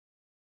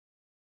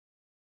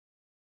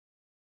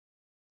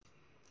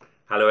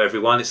Hello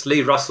everyone, it's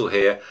Lee Russell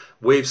here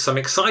with some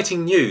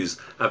exciting news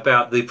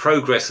about the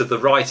progress of the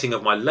writing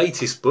of my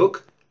latest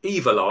book,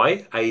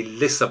 EvilEye, a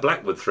Lissa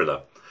Blackwood thriller.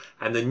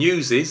 And the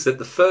news is that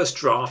the first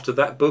draft of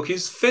that book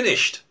is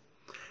finished.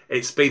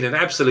 It's been an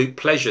absolute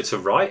pleasure to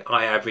write.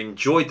 I have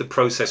enjoyed the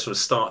process from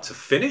start to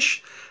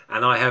finish,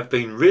 and I have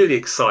been really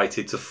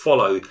excited to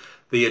follow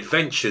the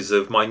adventures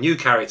of my new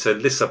character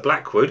Lissa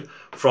Blackwood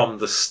from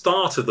the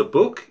start of the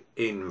book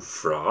in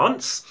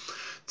France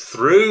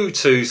through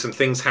to some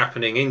things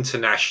happening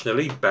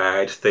internationally,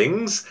 bad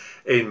things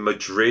in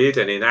Madrid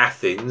and in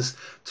Athens,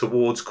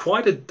 towards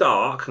quite a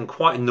dark and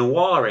quite a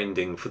noir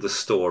ending for the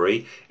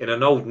story in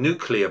an old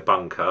nuclear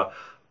bunker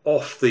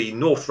off the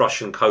North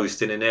Russian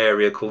coast in an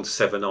area called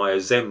Severnaya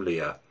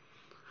Zemlya.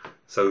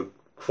 So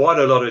quite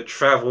a lot of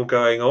travel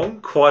going on,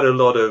 quite a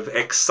lot of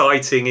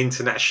exciting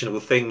international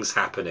things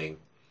happening.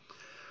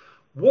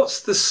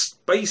 What's the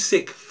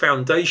basic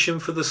foundation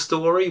for the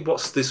story?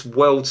 What's this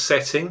world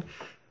setting?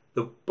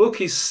 The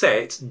book is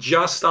set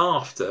just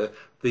after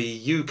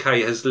the UK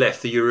has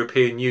left the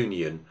European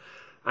Union.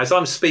 As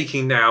I'm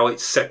speaking now,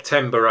 it's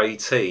September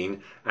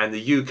 18 and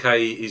the UK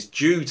is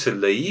due to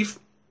leave,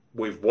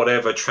 with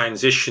whatever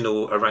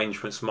transitional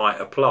arrangements might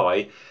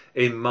apply,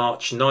 in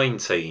March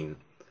 19.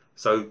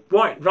 So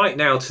right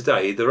now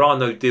today there are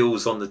no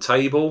deals on the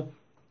table.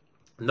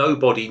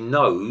 Nobody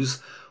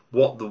knows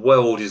what the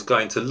world is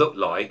going to look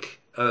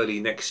like early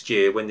next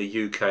year when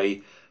the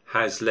UK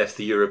has left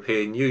the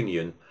European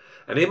Union.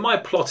 And in my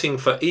plotting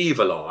for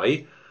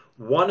EvilEye,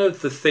 one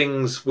of the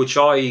things which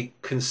I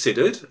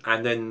considered,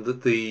 and then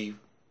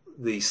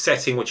the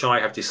setting which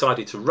I have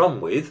decided to run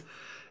with,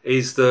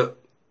 is that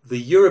the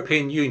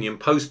European Union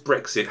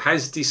post-Brexit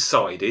has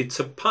decided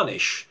to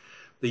punish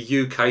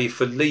the UK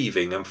for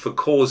leaving and for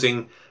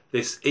causing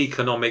this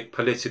economic,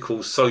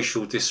 political,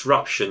 social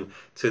disruption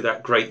to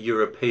that great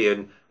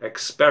European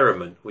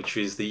experiment, which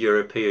is the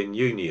European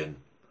Union.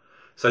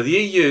 So the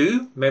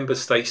EU member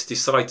states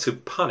decide to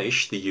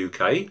punish the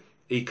UK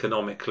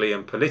economically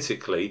and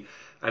politically,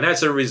 and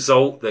as a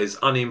result there's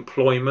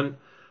unemployment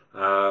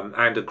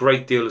and a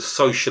great deal of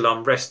social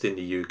unrest in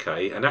the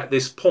UK, and at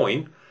this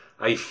point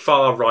a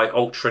far-right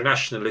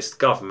ultra-nationalist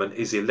government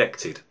is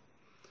elected.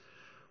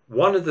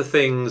 One of the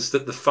things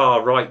that the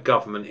far-right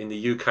government in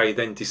the UK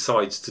then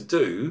decides to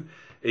do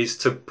is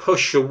to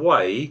push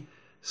away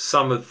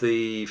some of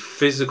the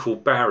physical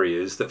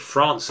barriers that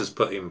France has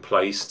put in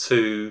place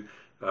to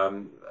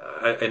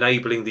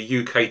enabling the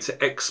UK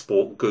to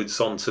export goods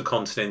onto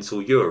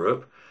continental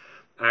Europe,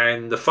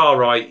 and the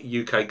far-right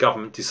UK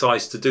government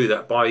decides to do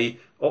that by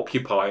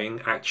occupying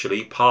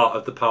actually part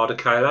of the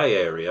Pas-de-Calais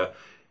area.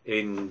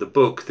 In the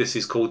book this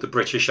is called the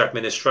British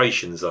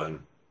Administration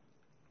Zone.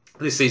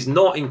 This is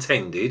not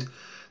intended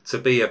to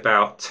be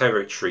about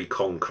territory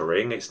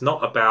conquering, it's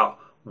not about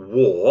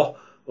war,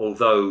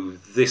 although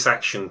this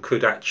action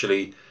could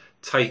actually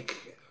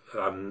take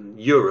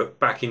Europe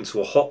back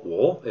into a hot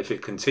war if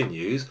it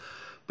continues,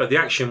 but the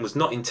action was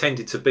not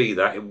intended to be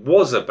that. It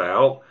was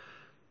about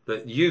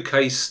that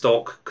UK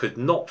stock could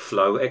not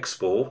flow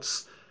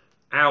exports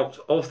out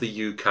of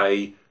the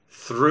UK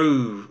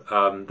through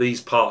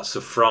these parts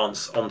of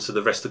France onto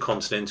the rest of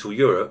continental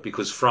Europe,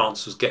 because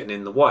France was getting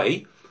in the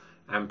way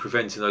and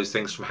preventing those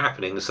things from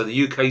happening. So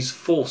the UK's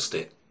forced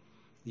it.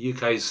 The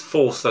UK's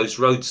forced those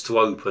roads to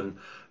open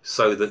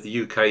so that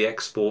the UK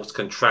exports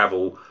can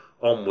travel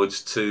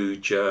onwards to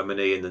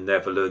Germany and the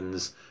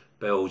Netherlands,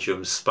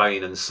 Belgium,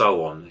 Spain and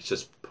so on. It's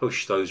just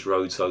pushed those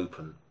roads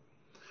open.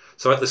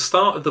 So at the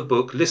start of the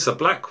book, Lissa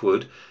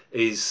Blackwood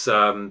is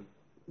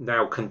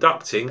now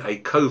conducting a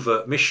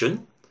covert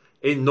mission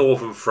in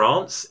northern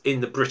France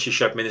in the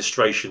British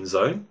Administration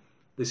Zone.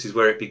 This is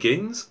where it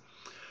begins.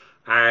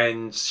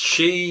 And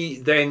she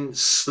then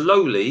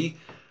slowly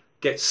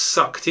gets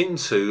sucked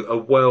into a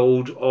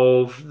world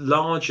of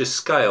larger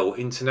scale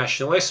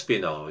international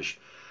espionage.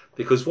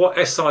 Because what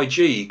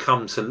SIG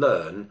come to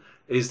learn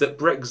is that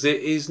Brexit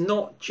is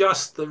not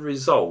just the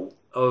result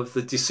of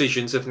the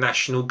decisions of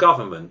national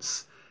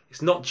governments.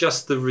 It's not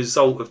just the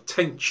result of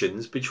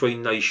tensions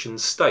between nation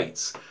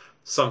states.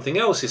 Something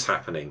else is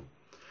happening.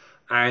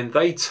 And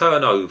they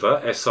turn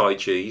over,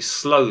 SIG,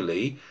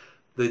 slowly,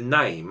 the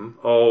name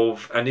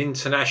of an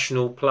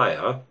international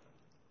player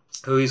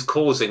who is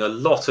causing a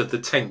lot of the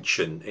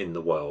tension in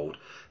the world.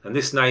 And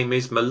this name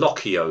is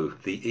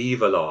Malocchio, the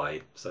Evil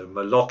Eye. So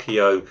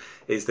Malocchio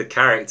is the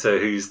character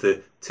who's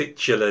the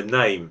titular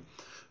name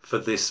for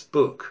this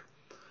book.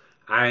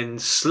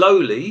 And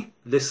slowly,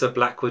 Lissa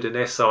Blackwood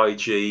and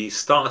SIG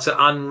start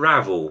to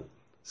unravel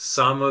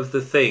some of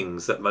the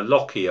things that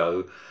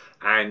Malocchio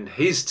and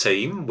his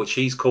team, which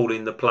he's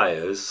calling the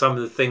players, some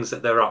of the things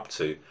that they're up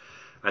to.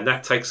 And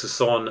that takes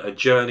us on a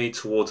journey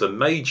towards a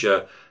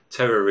major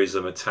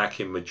terrorism attack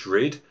in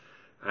Madrid,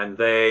 and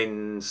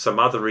then some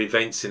other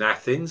events in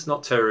Athens,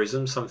 not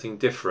terrorism, something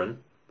different,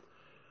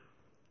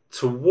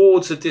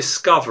 towards a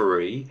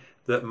discovery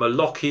that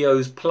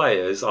Malocchio's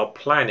players are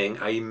planning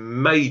a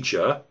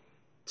major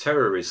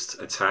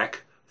terrorist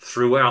attack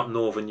throughout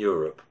Northern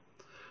Europe.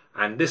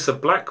 And Lissa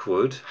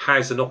Blackwood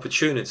has an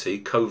opportunity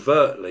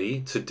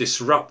covertly to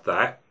disrupt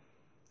that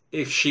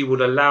if she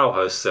would allow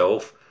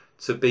herself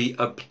to be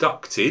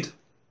abducted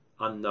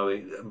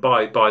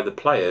by the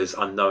players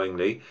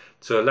unknowingly,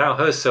 to allow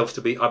herself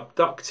to be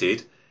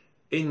abducted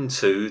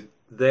into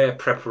their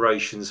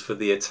preparations for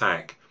the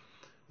attack,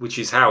 which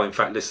is how in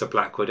fact Lissa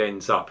Blackwood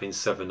ends up in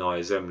Seven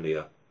Eyes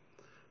Emilia.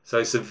 So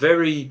it's a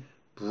very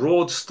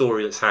broad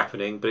story that's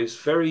happening, but it's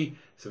a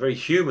very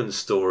human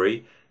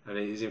story, and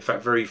it is in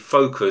fact very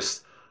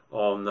focused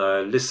on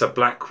Lissa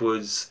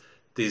Blackwood's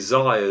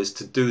desires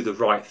to do the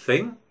right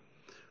thing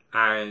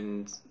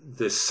and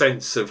the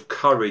sense of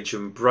courage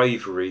and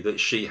bravery that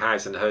she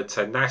has, and her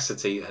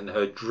tenacity and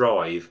her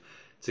drive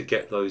to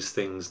get those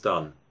things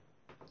done.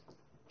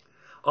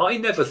 I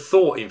never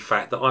thought, in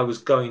fact, that I was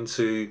going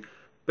to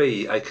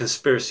be a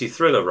conspiracy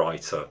thriller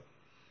writer,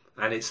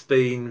 and it's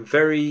been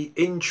very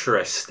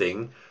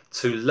interesting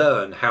to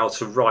learn how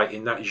to write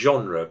in that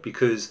genre,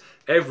 because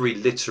every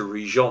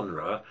literary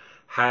genre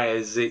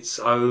has its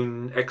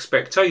own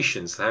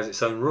expectations, has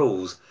its own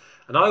rules.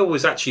 And I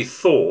always actually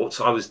thought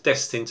I was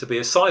destined to be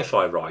a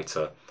sci-fi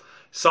writer.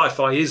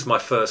 Sci-fi is my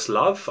first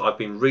love. I've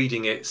been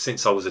reading it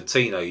since I was a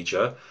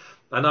teenager,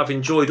 and I've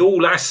enjoyed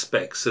all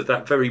aspects of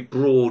that very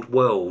broad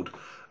world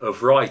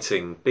of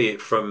writing, be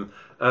it from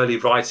early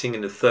writing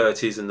in the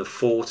 30s and the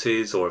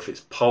 40s, or if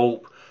it's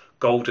pulp,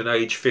 golden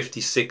age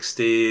 50s,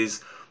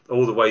 60s,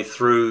 all the way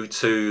through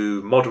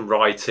to modern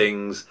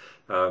writings,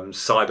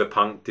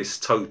 cyberpunk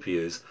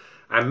dystopias.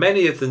 And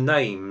many of the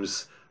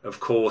names, of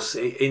course,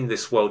 in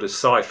this world of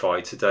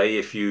sci-fi today,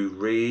 if you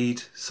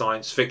read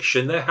science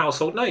fiction, they're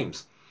household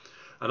names.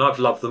 And I've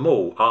loved them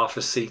all.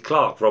 Arthur C.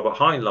 Clarke, Robert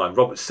Heinlein,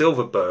 Robert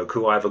Silverberg,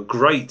 who I have a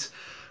great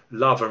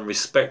love and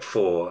respect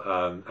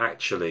for,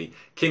 actually.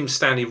 Kim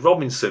Stanley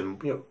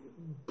Robinson,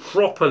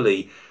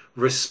 properly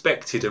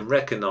respected and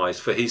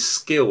recognised for his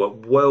skill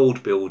at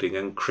world building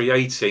and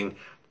creating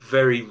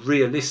very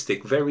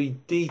realistic, very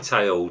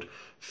detailed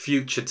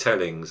future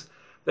tellings.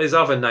 There's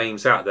other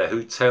names out there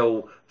who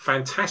tell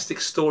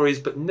fantastic stories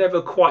but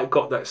never quite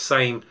got that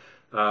same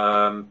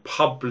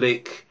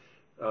public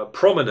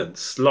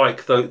prominence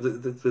like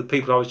the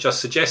people I was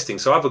just suggesting.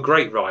 So other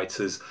great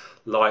writers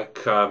like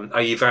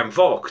A. Van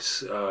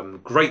Vogt,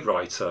 great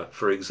writer,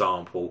 for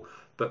example,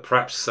 but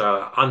perhaps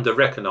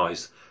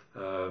under-recognised.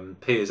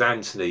 Piers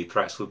Anthony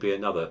perhaps would be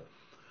another.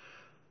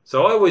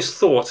 So I always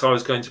thought I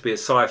was going to be a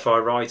sci-fi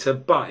writer,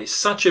 but it's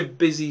such a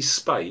busy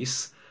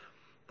space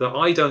that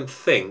I don't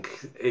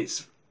think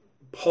it's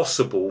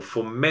possible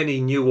for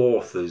many new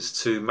authors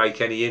to make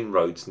any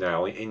inroads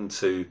now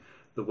into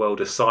the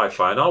world of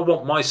sci-fi, and I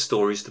want my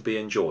stories to be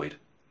enjoyed.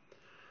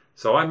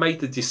 So I made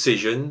the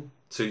decision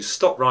to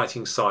stop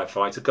writing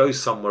sci-fi, to go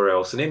somewhere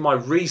else. And in my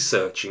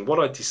researching, what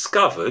I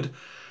discovered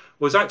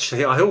was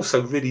actually I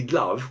also really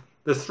love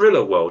the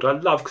thriller world. I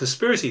love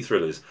conspiracy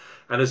thrillers,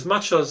 and as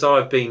much as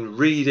I've been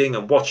reading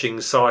and watching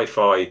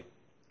sci-fi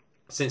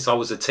since I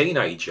was a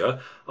teenager,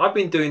 I've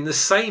been doing the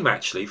same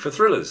actually for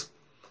thrillers.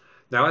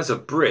 Now, as a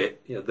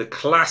Brit, the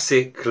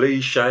classic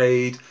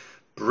cliched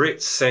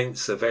Brit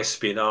sense of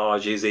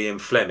espionage is Ian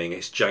Fleming.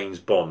 It's James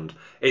Bond.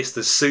 It's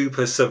the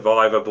super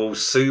survivable,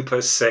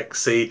 super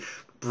sexy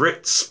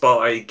Brit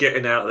spy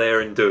getting out there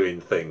and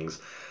doing things.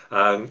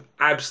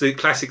 Absolute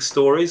classic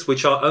stories,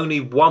 which are only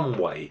one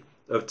way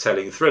of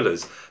telling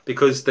thrillers,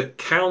 because the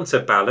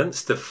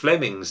counterbalance to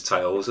Fleming's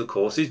tales, of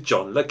course, is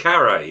John le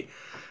Carré.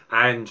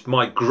 And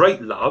my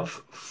great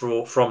love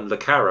from le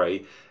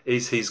Carré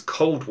is his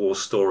Cold War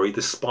story,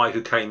 The Spy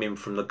Who Came In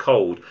From the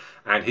Cold,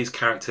 and his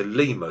character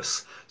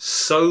Lemus.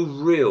 So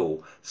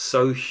real,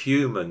 so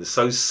human,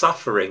 so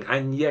suffering,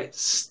 and yet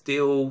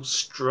still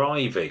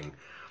striving.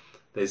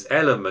 There's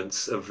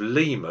elements of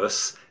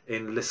Lemus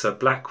in Lissa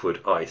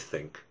Blackwood, I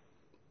think.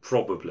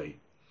 Probably.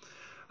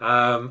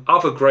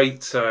 Other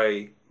great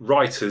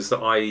writers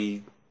that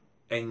I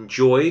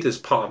enjoyed as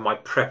part of my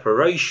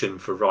preparation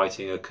for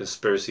writing a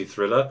conspiracy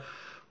thriller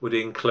would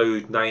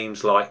include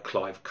names like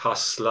Clive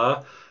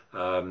Cussler,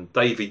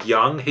 David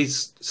Young.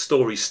 His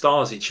story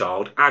Stasi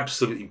Child,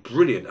 absolutely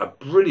brilliant, a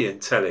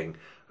brilliant telling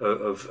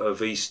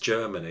of East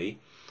Germany.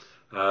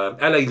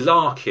 L.A.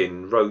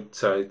 Larkin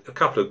wrote a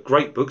couple of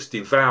great books,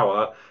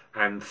 Devour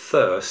and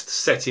Thirst,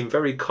 set in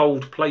very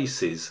cold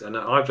places, and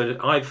I've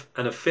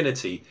an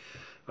affinity,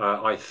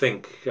 I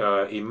think,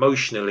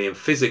 emotionally and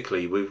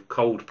physically with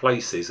cold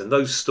places, and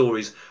those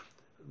stories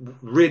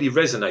really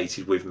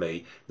resonated with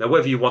me. Now,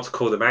 whether you want to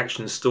call them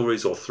action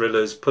stories or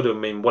thrillers, put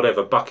them in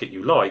whatever bucket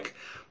you like,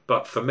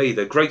 but for me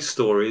they're great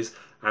stories,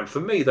 and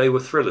for me they were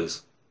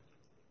thrillers.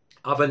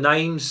 Other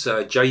names,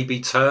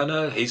 J.B.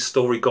 Turner, his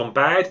story Gone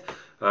Bad,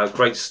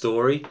 great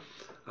story.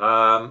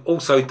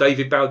 Also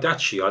David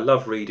Baldacci, I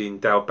love reading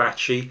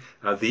Baldacci.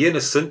 The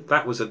Innocent,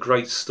 that was a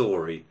great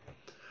story.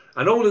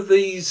 And all of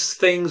these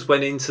things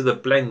went into the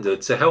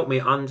blender to help me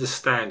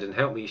understand and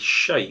help me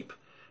shape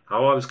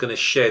how I was going to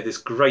share this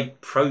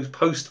great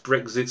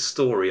post-Brexit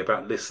story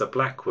about Lissa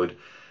Blackwood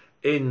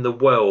in the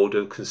world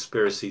of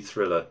conspiracy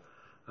thriller.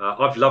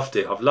 I've loved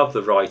it. I've loved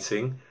the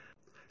writing.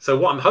 So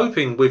what I'm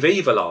hoping with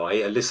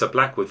EvilEye, a Lissa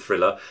Blackwood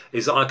thriller,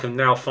 is that I can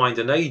now find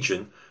an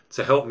agent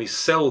to help me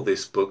sell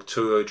this book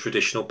to a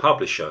traditional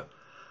publisher.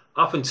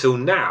 Up until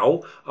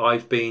now,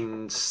 I've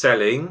been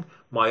selling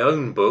my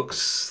own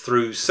books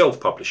through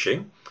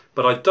self-publishing,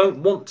 but I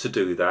don't want to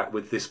do that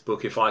with this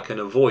book if I can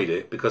avoid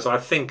it, because I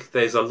think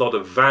there's a lot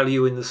of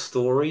value in the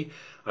story.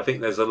 I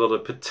think there's a lot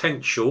of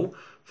potential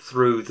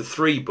through the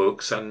 3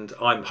 books, and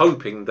I'm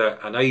hoping that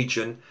an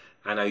agent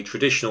and a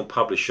traditional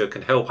publisher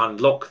can help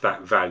unlock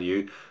that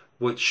value,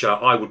 which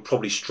I would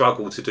probably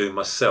struggle to do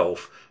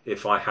myself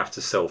if I have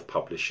to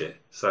self-publish it.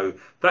 So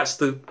that's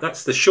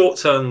the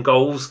short-term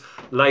goals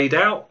laid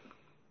out.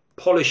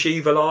 Polish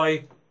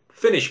EvilEye,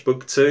 finish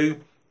book 2,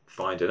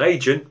 find an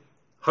agent,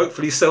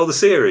 hopefully sell the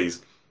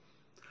series.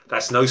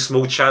 That's no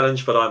small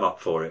challenge, but I'm up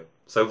for it.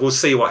 So we'll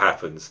see what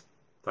happens.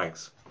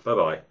 Thanks.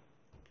 Bye-bye.